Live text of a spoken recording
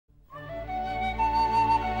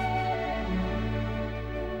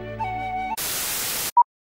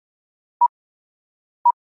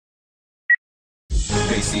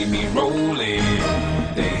they see me rolling,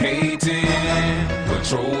 they hating,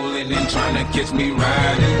 patrolling and trying to catch me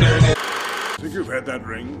riding dirty. I think you've had that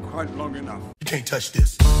ring quite long enough. You can't touch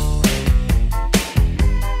this.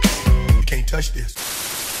 You can't touch this.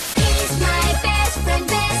 He's my best friend,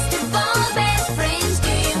 best of all best friends.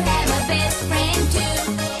 Do you have a best friend too?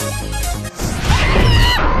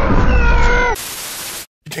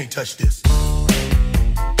 You can't touch this.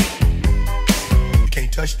 You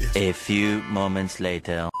can't touch this. A few moments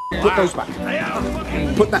later. Put those back.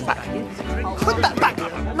 Put that back. Put that back.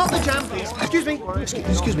 Not the jam, please. Excuse me.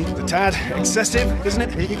 Excuse me. A tad excessive, isn't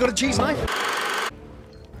it? You got a cheese knife?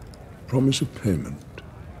 Promise of payment.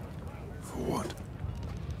 For what?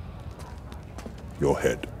 Your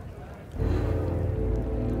head.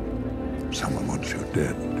 Someone wants you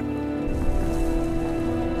dead.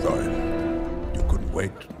 Sorry. You couldn't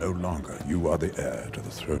wait no longer. You are the heir to the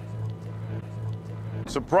throne.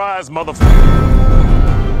 Surprise, motherfucker.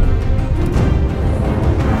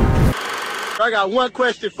 I got one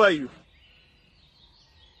question for you.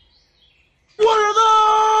 What are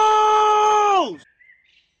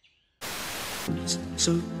those?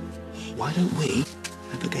 So, why don't we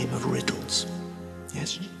have a game of riddles?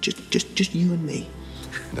 Yes, just you and me.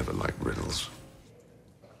 Never liked riddles.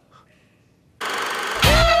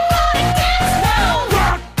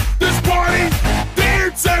 Rock this party!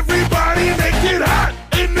 Dance, everybody! Make it hot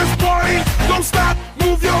in this party! Don't stop,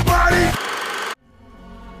 move your body!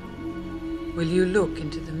 Will you look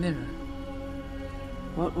into the mirror?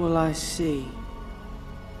 What will I see?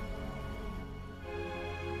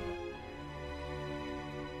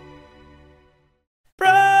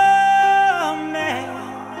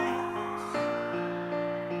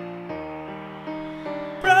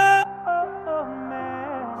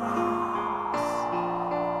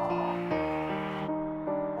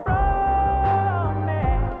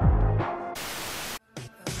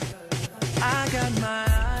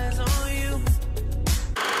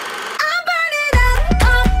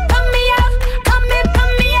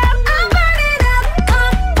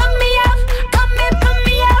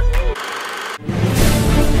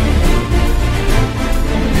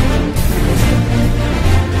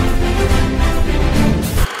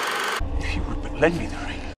 Lend me the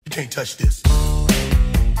ring. You can't touch this.